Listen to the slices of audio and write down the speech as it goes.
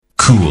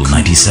Cool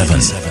 97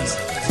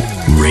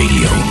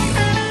 Radio.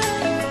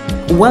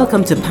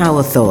 Welcome to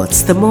Power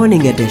Thoughts, the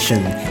morning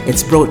edition.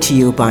 It's brought to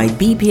you by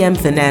BPM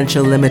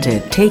Financial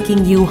Limited,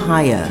 taking you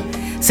higher.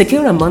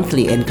 Secure a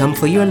monthly income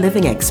for your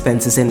living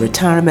expenses in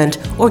retirement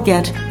or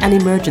get an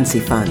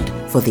emergency fund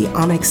for the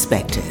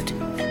unexpected.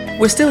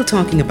 We're still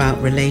talking about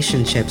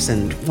relationships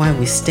and why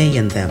we stay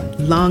in them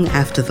long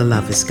after the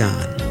love is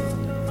gone.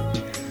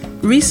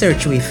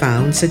 Research we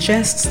found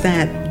suggests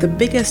that the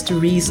biggest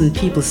reason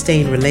people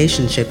stay in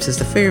relationships is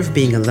the fear of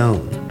being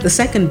alone. The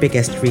second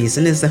biggest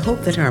reason is the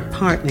hope that our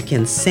partner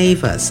can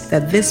save us,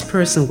 that this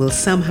person will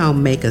somehow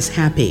make us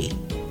happy.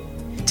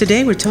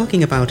 Today we're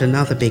talking about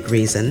another big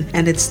reason,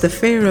 and it's the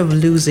fear of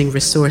losing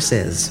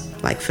resources,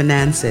 like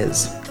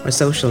finances or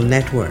social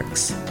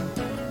networks.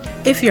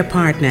 If your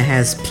partner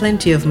has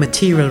plenty of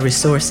material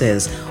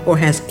resources or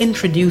has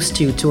introduced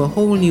you to a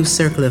whole new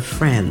circle of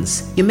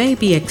friends, you may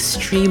be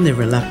extremely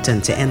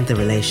reluctant to end the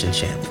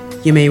relationship.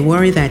 You may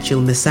worry that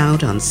you'll miss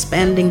out on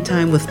spending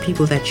time with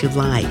people that you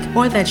like,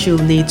 or that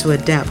you'll need to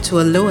adapt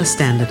to a lower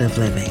standard of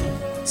living.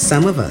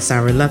 Some of us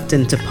are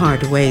reluctant to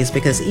part ways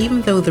because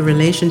even though the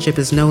relationship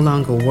is no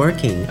longer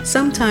working,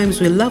 sometimes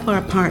we love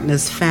our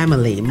partner's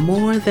family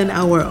more than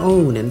our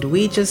own and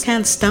we just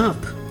can't stop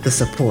the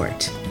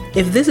support.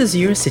 If this is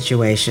your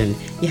situation,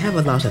 you have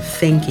a lot of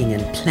thinking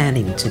and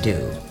planning to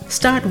do.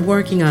 Start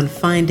working on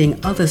finding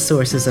other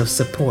sources of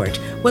support,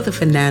 whether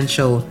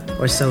financial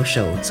or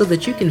social, so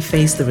that you can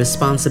face the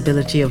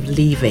responsibility of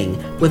leaving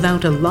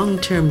without a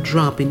long-term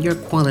drop in your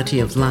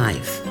quality of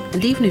life.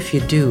 And even if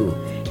you do,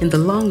 in the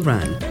long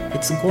run,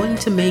 it's going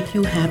to make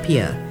you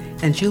happier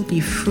and you'll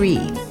be free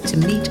to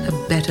meet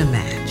a better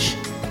match.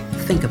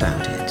 Think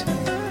about it.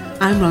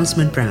 I'm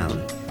Rosamond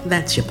Brown.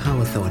 That's your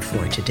Power Thought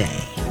for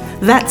today.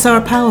 That's our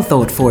Power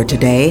Thought for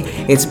today.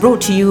 It's brought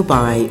to you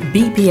by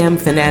BPM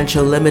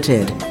Financial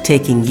Limited,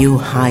 taking you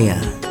higher.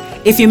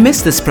 If you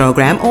missed this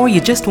program or you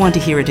just want to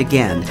hear it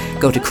again,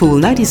 go to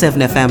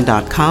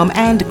cool97fm.com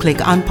and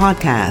click on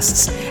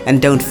podcasts.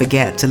 And don't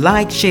forget to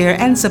like, share,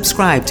 and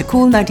subscribe to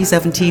Cool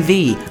 97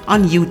 TV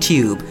on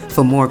YouTube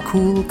for more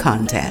cool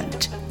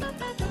content.